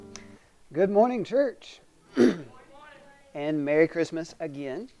Good morning, church. And Merry Christmas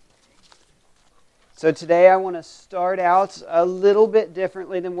again. So today I want to start out a little bit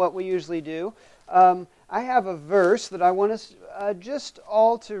differently than what we usually do. I have a verse that I want us just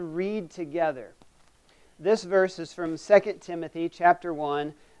all to read together. This verse is from 2 Timothy chapter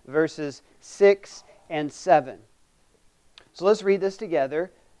 1, verses 6 and 7. So let's read this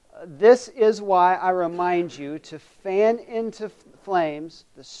together. This is why I remind you to fan into flames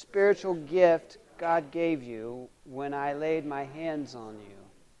the spiritual gift God gave you when I laid my hands on you.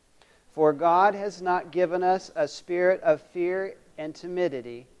 For God has not given us a spirit of fear and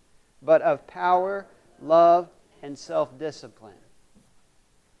timidity, but of power, love, and self-discipline.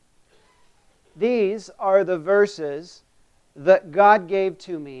 These are the verses that God gave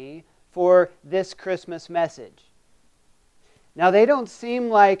to me for this Christmas message. Now, they don't seem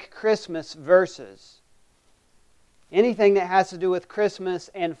like Christmas verses. Anything that has to do with Christmas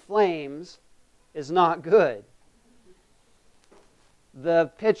and flames is not good.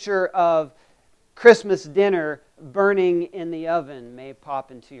 The picture of Christmas dinner burning in the oven may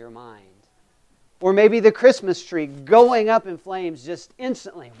pop into your mind. Or maybe the Christmas tree going up in flames just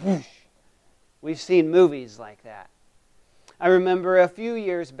instantly. Whoosh. We've seen movies like that. I remember a few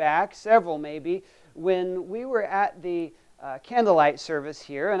years back, several maybe, when we were at the candlelight service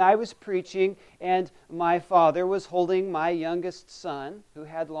here, and I was preaching, and my father was holding my youngest son, who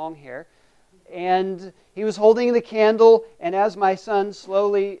had long hair, and he was holding the candle, and as my son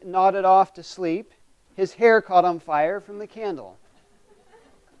slowly nodded off to sleep, his hair caught on fire from the candle.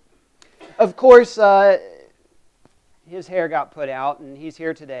 Of course, his hair got put out, and he's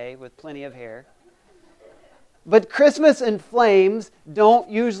here today with plenty of hair. But Christmas and flames don't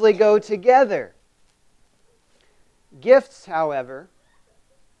usually go together. Gifts, however,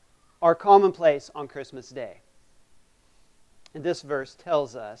 are commonplace on Christmas Day. And this verse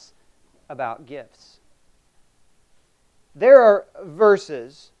tells us about gifts. There are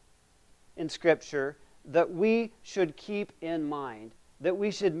verses in Scripture that we should keep in mind, that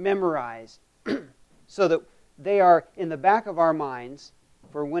we should memorize, so that they are in the back of our minds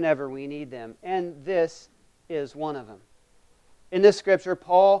for whenever we need them. And this is one of them. In this Scripture,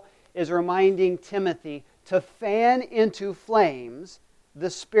 Paul is reminding Timothy to fan into flames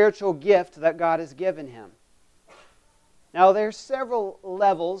the spiritual gift that God has given him. Now, there's several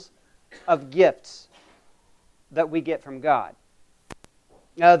levels of gifts that we get from God.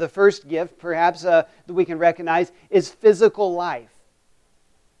 The first gift, perhaps, that we can recognize is physical life.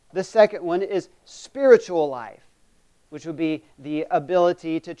 The second one is spiritual life, which would be the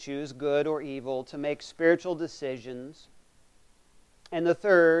ability to choose good or evil, to make spiritual decisions. And the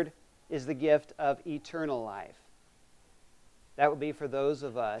third is the gift of eternal life. That would be for those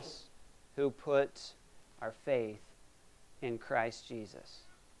of us who put our faith in Christ Jesus.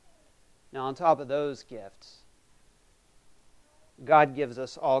 Now, on top of those gifts, God gives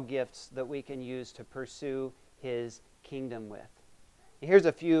us all gifts that we can use to pursue His kingdom with. Here's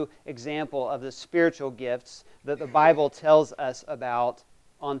a few examples of the spiritual gifts that the Bible tells us about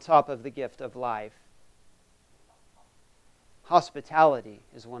on top of the gift of life. Hospitality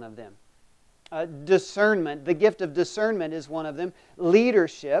is one of them. Discernment, the gift of discernment is one of them.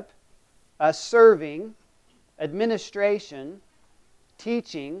 Leadership, serving, administration,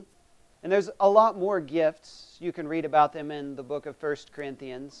 teaching, and there's a lot more gifts. You can read about them in the book of 1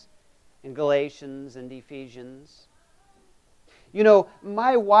 Corinthians, in Galatians and Ephesians. You know,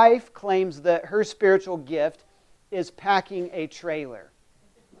 my wife claims that her spiritual gift is packing a trailer.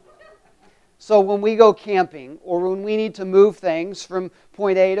 So when we go camping or when we need to move things from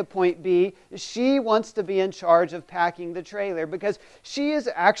point A to point B, she wants to be in charge of packing the trailer because she is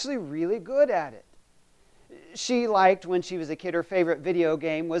actually really good at it. She liked, when she was a kid, her favorite video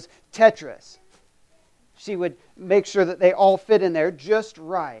game was Tetris. She would make sure that they all fit in there just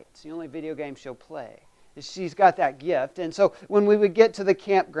right. It's the only video game she'll play. She's got that gift. And so when we would get to the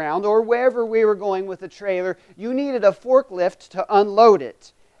campground or wherever we were going with the trailer, you needed a forklift to unload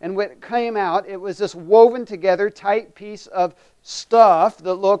it. And when it came out, it was this woven together tight piece of stuff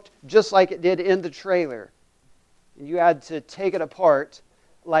that looked just like it did in the trailer. And you had to take it apart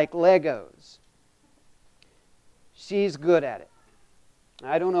like Legos. She's good at it.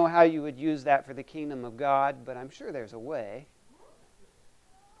 I don't know how you would use that for the kingdom of God, but I'm sure there's a way.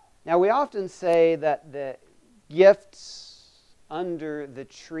 Now, we often say that the gifts under the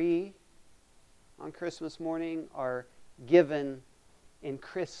tree on Christmas morning are given in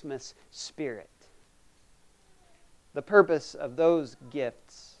Christmas spirit. The purpose of those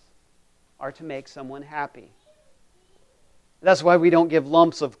gifts are to make someone happy. That's why we don't give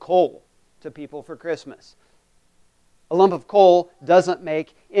lumps of coal to people for Christmas. A lump of coal doesn't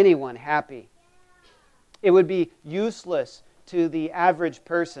make anyone happy. It would be useless to the average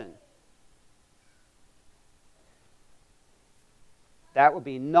person. That would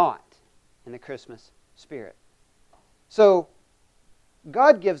be not in the Christmas spirit. So,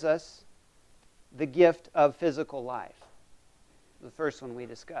 God gives us the gift of physical life. The first one we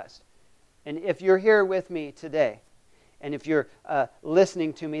discussed. And if you're here with me today, and if you're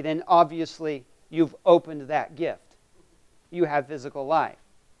listening to me, then obviously you've opened that gift. You have physical life.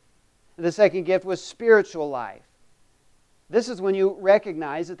 The second gift was spiritual life. This is when you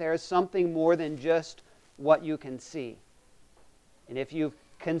recognize that there is something more than just what you can see. And if you've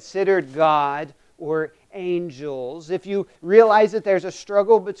considered God or angels, if you realize that there's a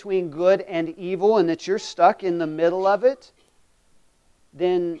struggle between good and evil and that you're stuck in the middle of it,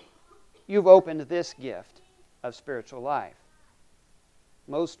 then you've opened this gift of spiritual life.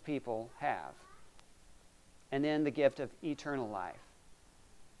 Most people have. And then the gift of eternal life.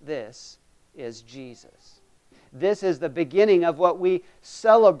 This is Jesus. This is the beginning of what we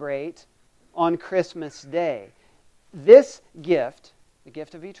celebrate on Christmas Day. This gift, the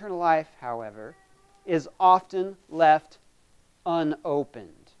gift of eternal life, however, is often left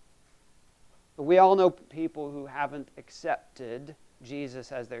unopened. We all know people who haven't accepted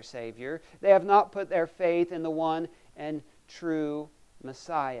Jesus as their Savior. They have not put their faith in the one and true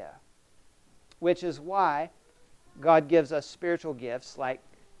Messiah. Which is why God gives us spiritual gifts like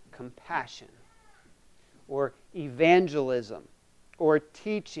compassion, or evangelism, or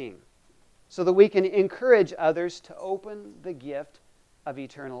teaching, so that we can encourage others to open the gift of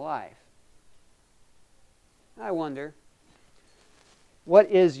eternal life. I wonder, what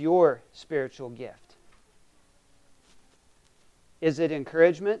is your spiritual gift? Is it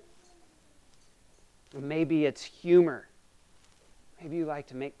encouragement? Maybe it's humor. Maybe you like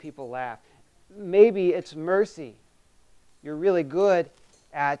to make people laugh. Maybe it's mercy. You're really good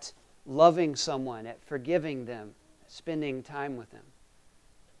at loving someone, at forgiving them, spending time with them.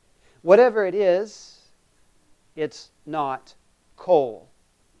 Whatever it is, it's not coal.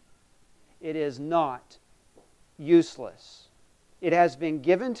 It is not useless. It has been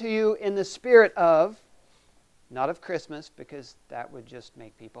given to you in the spirit of, not of Christmas, because that would just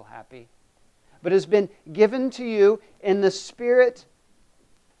make people happy, but has been given to you in the spirit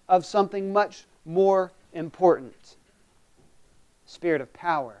of something much more important. Spirit of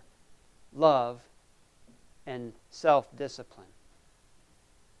power, love, and self-discipline.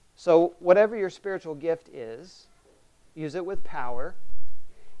 So whatever your spiritual gift is, use it with power,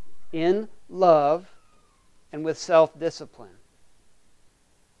 in love, and with self-discipline.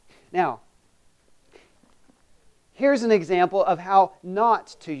 Now, here's an example of how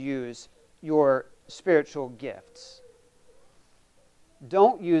not to use your spiritual gifts.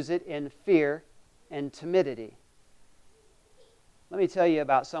 Don't use it in fear and timidity. Let me tell you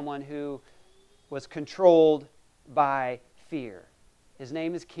about someone who was controlled by fear. His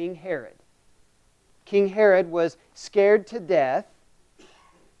name is King Herod. King Herod was scared to death,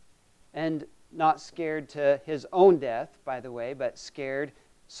 and not scared to his own death, by the way, but scared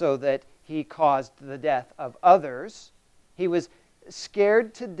so that he caused the death of others. He was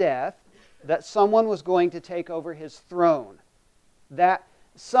scared to death that someone was going to take over his throne, that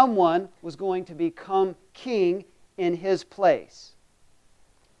someone was going to become king in his place.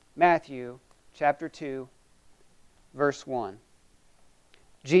 Matthew chapter 2, verse 1.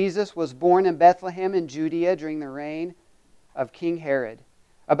 Jesus was born in Bethlehem in Judea during the reign of King Herod.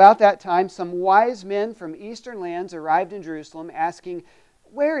 About that time, some wise men from eastern lands arrived in Jerusalem, asking,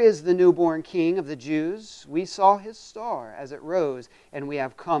 "Where is the newborn King of the Jews? We saw his star as it rose, and we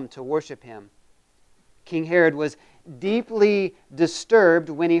have come to worship him." King Herod was deeply disturbed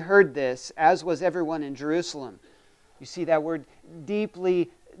when he heard this, as was everyone in Jerusalem. You see that word,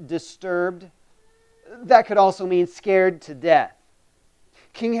 deeply disturbed? That could also mean scared to death.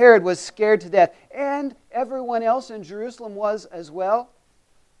 King Herod was scared to death, and everyone else in Jerusalem was as well.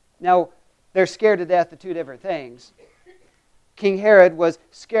 Now, they're scared to death of two different things. King Herod was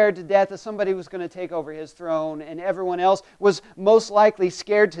scared to death that somebody was going to take over his throne, and everyone else was most likely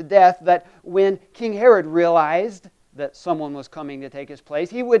scared to death that when King Herod realized that someone was coming to take his place,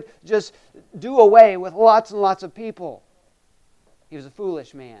 he would just do away with lots and lots of people. He was a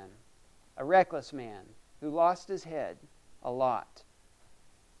foolish man, a reckless man who lost his head a lot.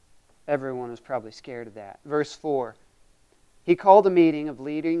 Everyone was probably scared of that. Verse 4. He called a meeting of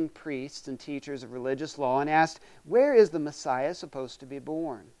leading priests and teachers of religious law and asked, "Where is the Messiah supposed to be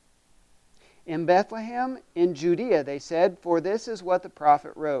born?" "In Bethlehem in Judea," they said, "for this is what the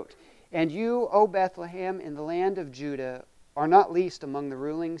prophet wrote. And you, O Bethlehem, in the land of Judah, are not least among the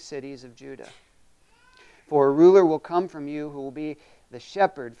ruling cities of Judah. For a ruler will come from you who will be the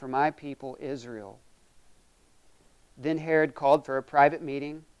shepherd for my people Israel." Then Herod called for a private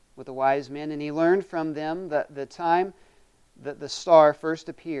meeting with the wise men, and he learned from them the time that the star first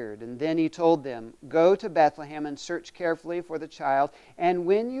appeared. And then he told them, "Go to Bethlehem and search carefully for the child, and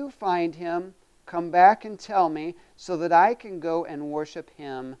when you find him, come back and tell me, so that I can go and worship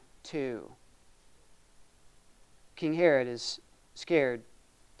him too." King Herod is scared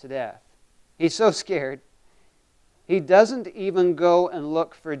to death. He's so scared, he doesn't even go and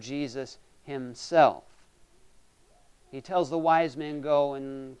look for Jesus himself. He tells the wise men, "Go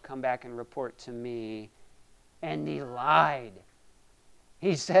and come back and report to me." And he lied.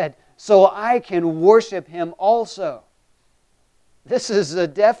 He said, "So I can worship him also." This is a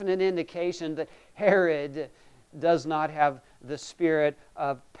definite indication that Herod does not have the spirit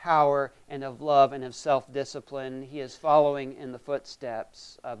of power and of love and of self-discipline. He is following in the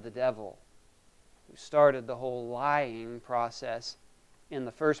footsteps of the devil, who started the whole lying process in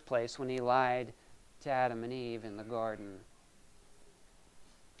the first place when he lied to Adam and Eve in the garden.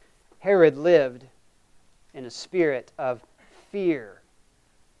 Herod lived in a spirit of fear,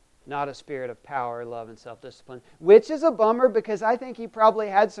 not a spirit of power, love, and self-discipline, which is a bummer because I think he probably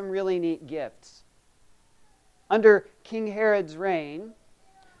had some really neat gifts. Under King Herod's reign,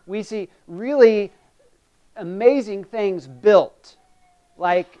 we see really amazing things built,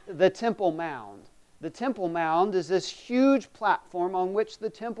 like the Temple Mount. The Temple Mount is this huge platform on which the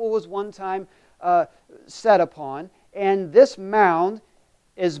temple was one time set upon, and this mound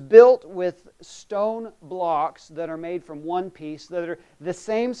is built with stone blocks that are made from one piece that are the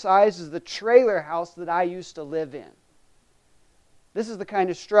same size as the trailer house that I used to live in. This is the kind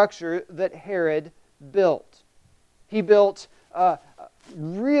of structure that Herod built. He built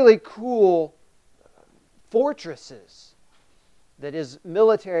really cool fortresses that his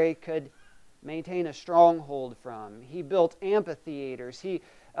military could maintain a stronghold from. He built amphitheaters. He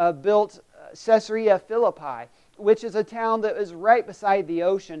built Caesarea Philippi, which is a town that is right beside the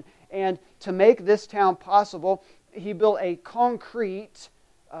ocean. And to make this town possible, he built a concrete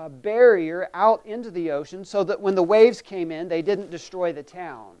barrier out into the ocean so that when the waves came in, they didn't destroy the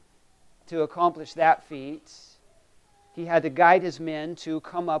town. To accomplish that feat, he had to guide his men to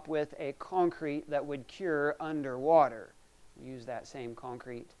come up with a concrete that would cure underwater. We use that same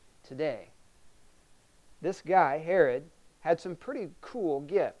concrete today. This guy, Herod, had some pretty cool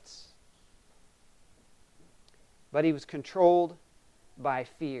gifts. But he was controlled by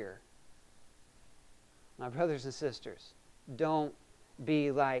fear. My brothers and sisters, don't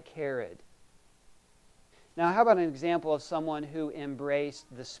be like Herod. Now, how about an example of someone who embraced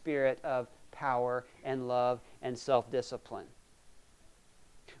the spirit of power and love and self-discipline?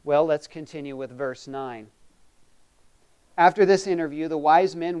 Well, let's continue with verse 9. After this interview, the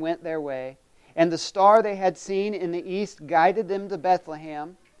wise men went their way, and the star they had seen in the east guided them to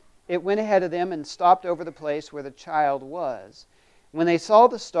Bethlehem. It went ahead of them and stopped over the place where the child was. When they saw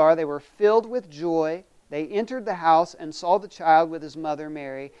the star, they were filled with joy. They entered the house and saw the child with his mother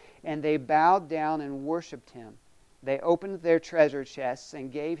Mary, and they bowed down and worshipped him. They opened their treasure chests and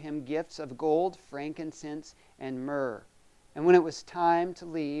gave him gifts of gold, frankincense, and myrrh. And when it was time to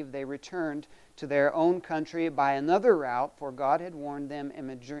leave, they returned to their own country by another route, for God had warned them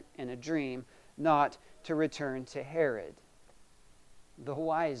in a dream not to return to Herod. The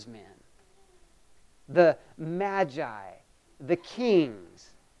wise men, the magi, the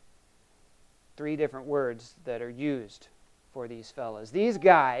kings. 3 different words that are used for these fellas. These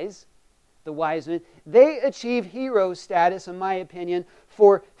guys, the wise men, they achieve hero status, in my opinion,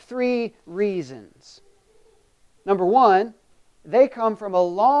 for 3 reasons. Number 1, they come from a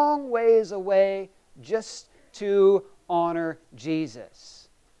long ways away just to honor Jesus.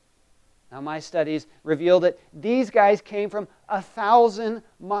 Now, my studies reveal that these guys came from 1,000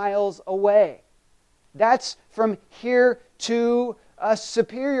 miles away. That's from here to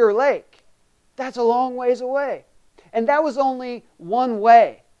Superior Lake. That's a long ways away. And that was only one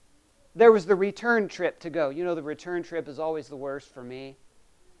way. There was the return trip to go. You know, the return trip is always the worst for me.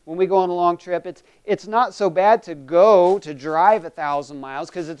 When we go on a long trip, it's not so bad to drive 1,000 miles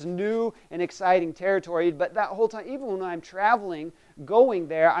because it's new and exciting territory. But that whole time, even when I'm traveling, going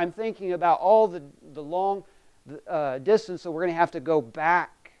there, I'm thinking about all the long distance that we're going to have to go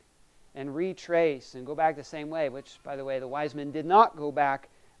back and retrace and go back the same way, which, by the way, the wise men did not go back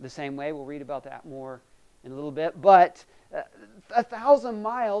the same way. We'll read about that more in a little bit. But 1,000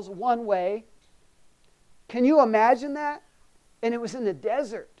 miles one way, can you imagine that? And it was in the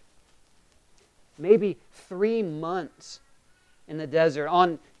desert. Maybe 3 months in the desert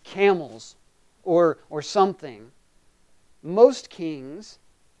on camels or something. Most kings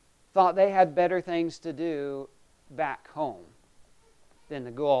thought they had better things to do back home than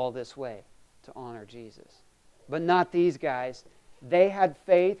to go all this way to honor Jesus. But not these guys. They had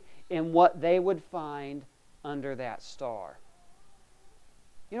faith in what they would find under that star.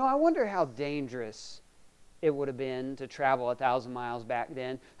 You know, I wonder how dangerous it would have been to travel 1,000 miles back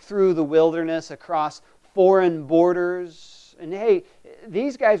then through the wilderness, across foreign borders. And hey,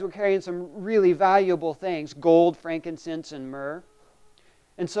 these guys were carrying some really valuable things: gold, frankincense, and myrrh.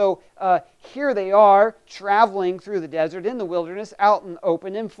 And so here they are traveling through the desert, in the wilderness, out in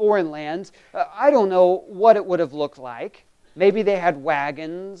open, in foreign lands. I don't know what it would have looked like. Maybe they had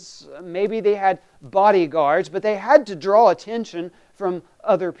wagons, maybe they had bodyguards, but they had to draw attention from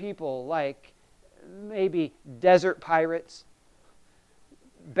other people, like maybe desert pirates,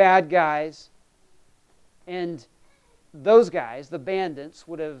 bad guys. And those guys, the bandits,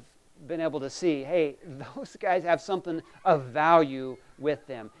 would have been able to see, hey, those guys have something of value with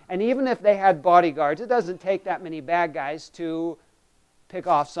them. And even if they had bodyguards, it doesn't take that many bad guys to pick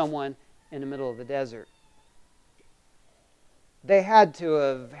off someone in the middle of the desert. They had to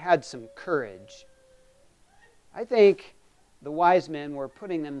have had some courage. I think the wise men were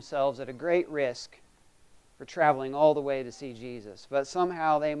putting themselves at a great risk for traveling all the way to see Jesus. But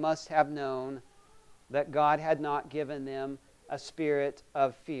somehow they must have known that God had not given them a spirit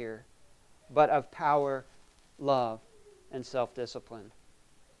of fear, but of power, love, and self-discipline.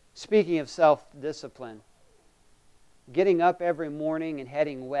 Speaking of self-discipline, getting up every morning and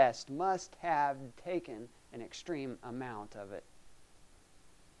heading west must have taken an extreme amount of it.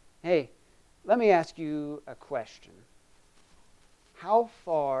 Hey, let me ask you a question. How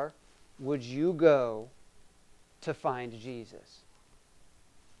far would you go to find Jesus?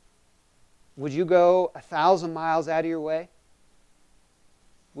 Would you go 1,000 miles out of your way?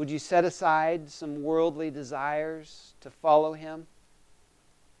 Would you set aside some worldly desires to follow Him?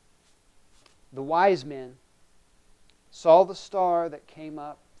 The wise men saw the star that came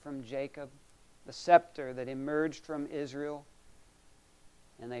up from Jacob, the scepter that emerged from Israel,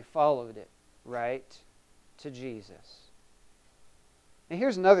 and they followed it right to Jesus. And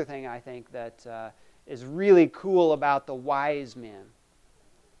here's another thing I think that is really cool about the wise men.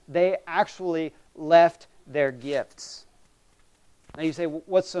 They actually left their gifts. Now you say,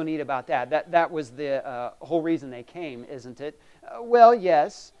 what's so neat about that? That was the whole reason they came, isn't it? Well,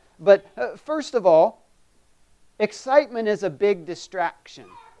 yes. But first of all, excitement is a big distraction.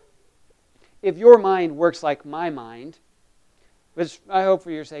 If your mind works like my mind, which I hope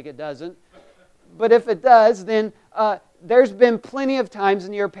for your sake it doesn't, but if it does, then there's been plenty of times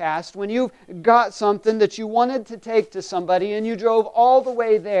in your past when you've got something that you wanted to take to somebody and you drove all the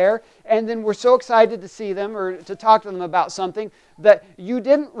way there and then were so excited to see them or to talk to them about something that you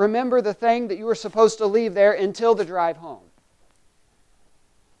didn't remember the thing that you were supposed to leave there until the drive home.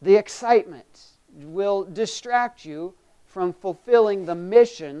 The excitement will distract you from fulfilling the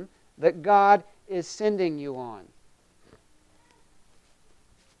mission that God is sending you on.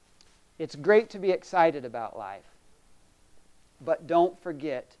 It's great to be excited about life, but don't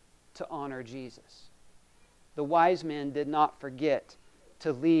forget to honor Jesus. The wise men did not forget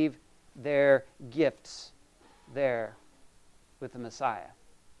to leave their gifts there with the Messiah.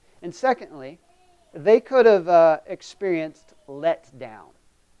 And secondly, they could have experienced letdown.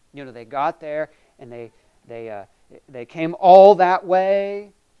 You know, they got there and they came all that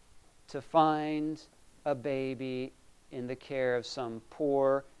way to find a baby in the care of some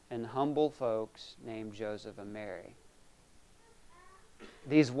poor and humble folks named Joseph and Mary.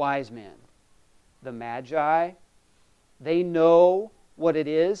 These wise men, the Magi, they know what it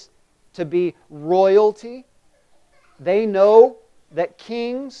is to be royalty. They know that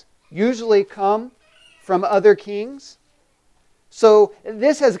kings usually come from other kings. So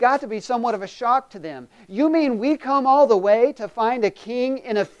this has got to be somewhat of a shock to them. You mean we come all the way to find a king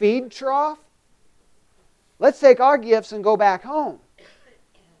in a feed trough? Let's take our gifts and go back home.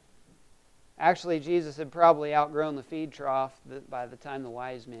 Actually, Jesus had probably outgrown the feed trough by the time the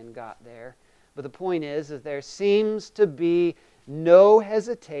wise men got there. But the point is that there seems to be no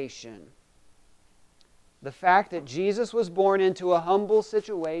hesitation. The fact that Jesus was born into a humble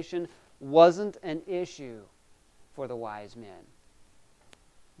situation wasn't an issue for the wise men.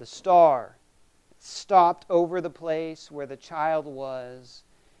 The star stopped over the place where the child was.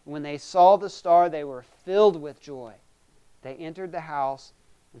 When they saw the star, they were filled with joy. They entered the house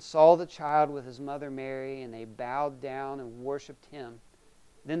and saw the child with his mother Mary, and they bowed down and worshipped him.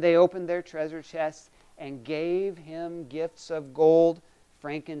 Then they opened their treasure chests and gave him gifts of gold,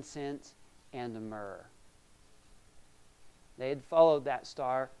 frankincense, and myrrh. They had followed that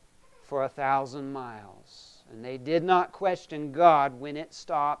star for 1,000 miles, and they did not question God when it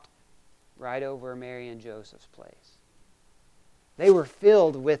stopped right over Mary and Joseph's place. They were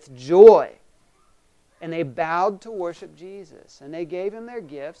filled with joy. And they bowed to worship Jesus. And they gave Him their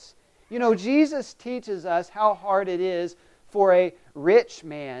gifts. You know, Jesus teaches us how hard it is for a rich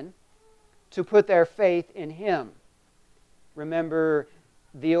man to put their faith in Him. Remember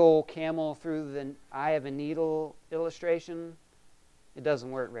the old camel through the eye of a needle illustration? It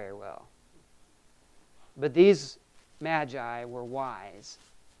doesn't work very well. But these magi were wise.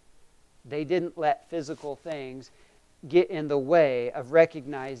 They didn't let physical things get in the way of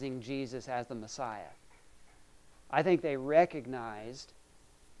recognizing Jesus as the Messiah. I think they recognized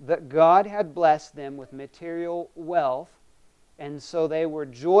that God had blessed them with material wealth, and so they were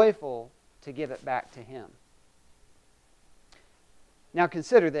joyful to give it back to Him. Now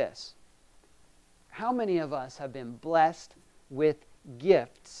consider this. How many of us have been blessed with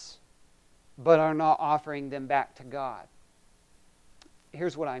gifts but are not offering them back to God?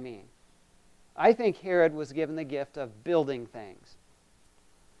 Here's what I mean. I think Herod was given the gift of building things.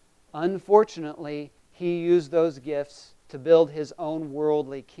 Unfortunately, he used those gifts to build his own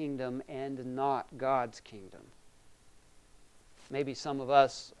worldly kingdom and not God's kingdom. Maybe some of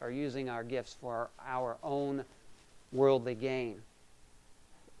us are using our gifts for our own worldly gain,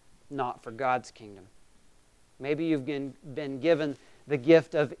 not for God's kingdom. Maybe you've been given the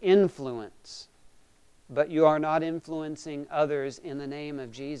gift of influence, but you are not influencing others in the name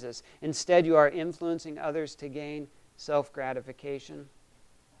of Jesus. Instead, you are influencing others to gain self-gratification.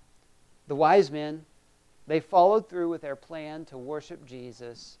 The wise men, they followed through with their plan to worship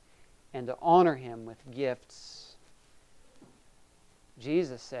Jesus and to honor Him with gifts.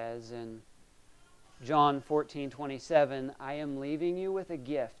 Jesus says in John 14:27, I am leaving you with a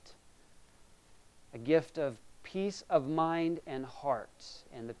gift of peace of mind and heart.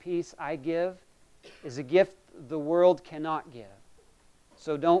 And the peace I give is a gift the world cannot give.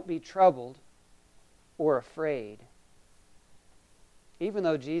 So don't be troubled or afraid. Even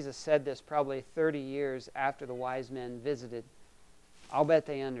though Jesus said this probably 30 years after the wise men visited, I'll bet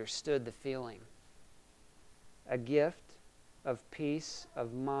they understood the feeling. A gift of peace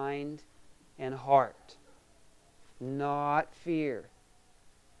of mind and heart, not fear.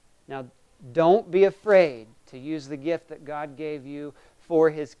 Now, don't be afraid to use the gift that God gave you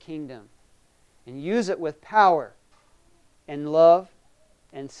for His kingdom. And use it with power and love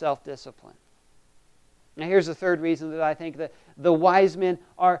and self-discipline. Now here's the third reason that I think that the wise men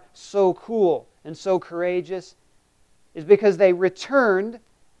are so cool and so courageous, is because they returned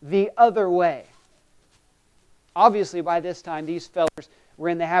the other way. Obviously, by this time, these fellows were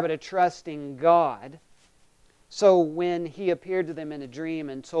in the habit of trusting God. So when He appeared to them in a dream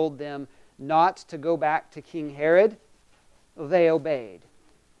and told them not to go back to King Herod, they obeyed,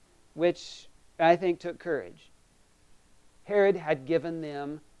 which I think took courage. Herod had given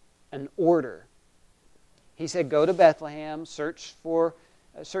them an order. He said, go to Bethlehem, search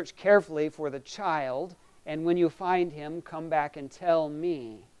carefully for the child, and when you find him, come back and tell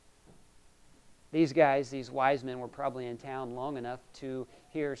me. These guys, these wise men, were probably in town long enough to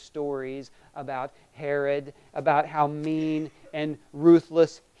hear stories about Herod, about how mean and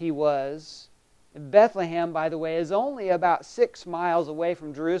ruthless he was. Bethlehem, by the way, is only about 6 miles away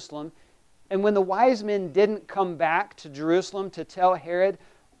from Jerusalem. And when the wise men didn't come back to Jerusalem to tell Herod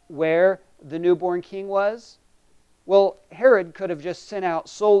where the newborn king was, well, Herod could have just sent out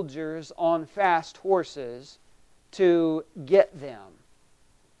soldiers on fast horses to get them.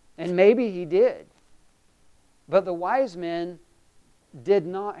 And maybe he did. But the wise men did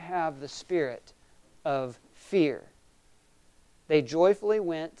not have the spirit of fear. They joyfully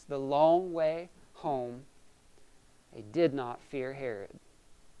went the long way home. They did not fear Herod.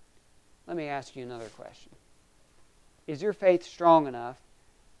 Let me ask you another question. Is your faith strong enough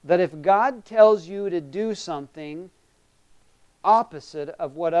that if God tells you to do something opposite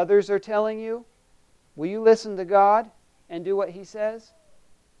of what others are telling you, will you listen to God and do what He says?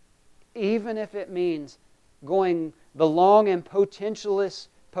 Even if it means going the long and potentially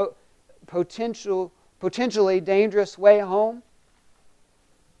dangerous way home?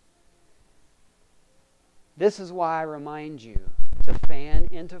 This is why I remind you to fan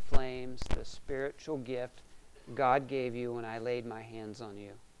into flames the spiritual gift God gave you when I laid my hands on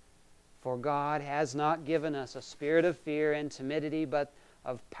you. For God has not given us a spirit of fear and timidity, but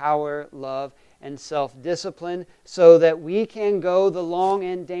of power, love, and self-discipline, so that we can go the long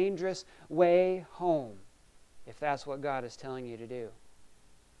and dangerous way home, if that's what God is telling you to do.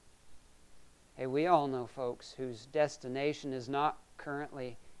 Hey, we all know folks whose destination is not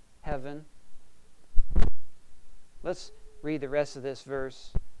currently heaven. Let's read the rest of this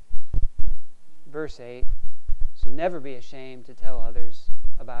verse. Verse 8. So never be ashamed to tell others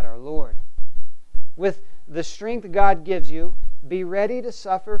about our Lord. with the strength God gives you, be ready to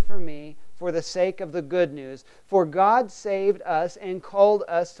suffer for me for the sake of the good news. For God saved us and called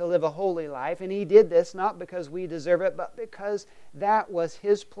us to live a holy life, and He did this not because we deserve it, but because that was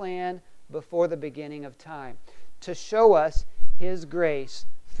His plan before the beginning of time, to show us His grace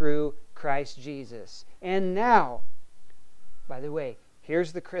through Christ Jesus. And now, by the way,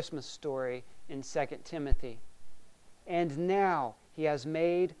 here's the Christmas story in 2 Timothy. And now He has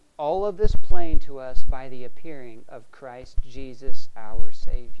made all of this plain to us by the appearing of Christ Jesus our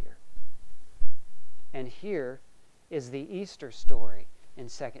Savior. And here is the Easter story in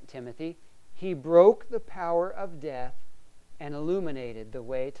 2 Timothy. He broke the power of death and illuminated the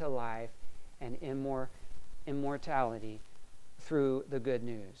way to life and immortality through the good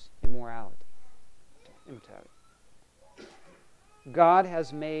news. Immortality. God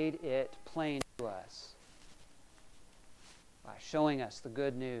has made it plain to us by showing us the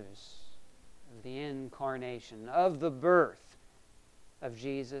good news of the incarnation, of the birth of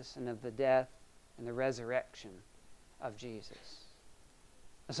Jesus, and of the death and the resurrection of Jesus.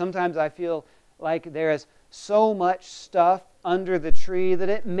 Sometimes I feel like there is so much stuff under the tree that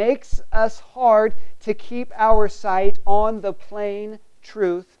it makes us hard to keep our sight on the plain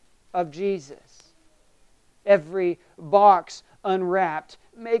truth of Jesus. Every box unwrapped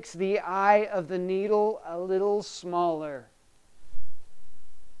makes the eye of the needle a little smaller.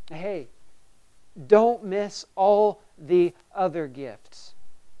 Hey, don't miss all the other gifts.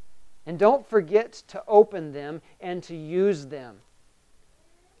 And don't forget to open them and to use them.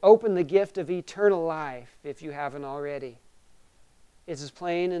 Open the gift of eternal life if you haven't already. It's as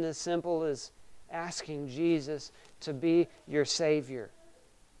plain and as simple as asking Jesus to be your Savior.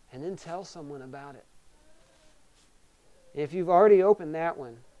 And then tell someone about it. If you've already opened that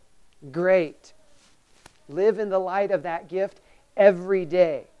one, great. Live in the light of that gift every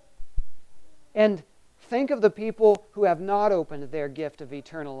day. And think of the people who have not opened their gift of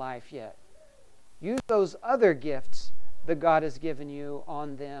eternal life yet. Use those other gifts that God has given you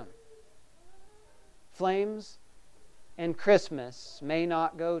on them. Flames and Christmas may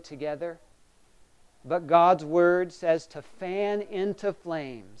not go together, but God's Word says to fan into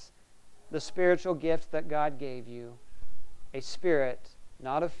flames the spiritual gift that God gave you, a spirit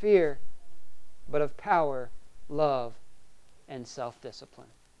not of fear, but of power, love, and self-discipline.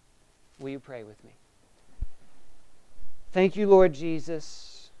 Will you pray with me? Thank you, Lord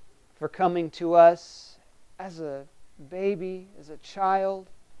Jesus, for coming to us as a baby, as a child.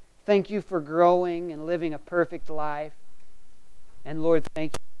 Thank you for growing and living a perfect life. And Lord,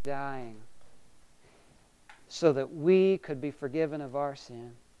 thank you for dying so that we could be forgiven of our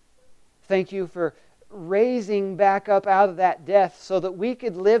sin. Thank you for raising back up out of that death so that we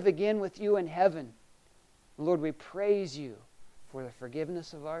could live again with you in heaven. Lord, we praise you for the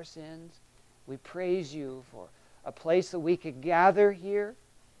forgiveness of our sins. We praise you for a place that we could gather here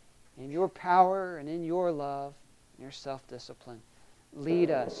in your power and in your love, and your self-discipline.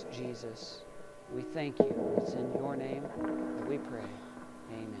 Lead us, Jesus. We thank you. It's in your name that we pray.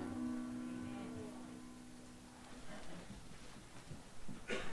 Amen.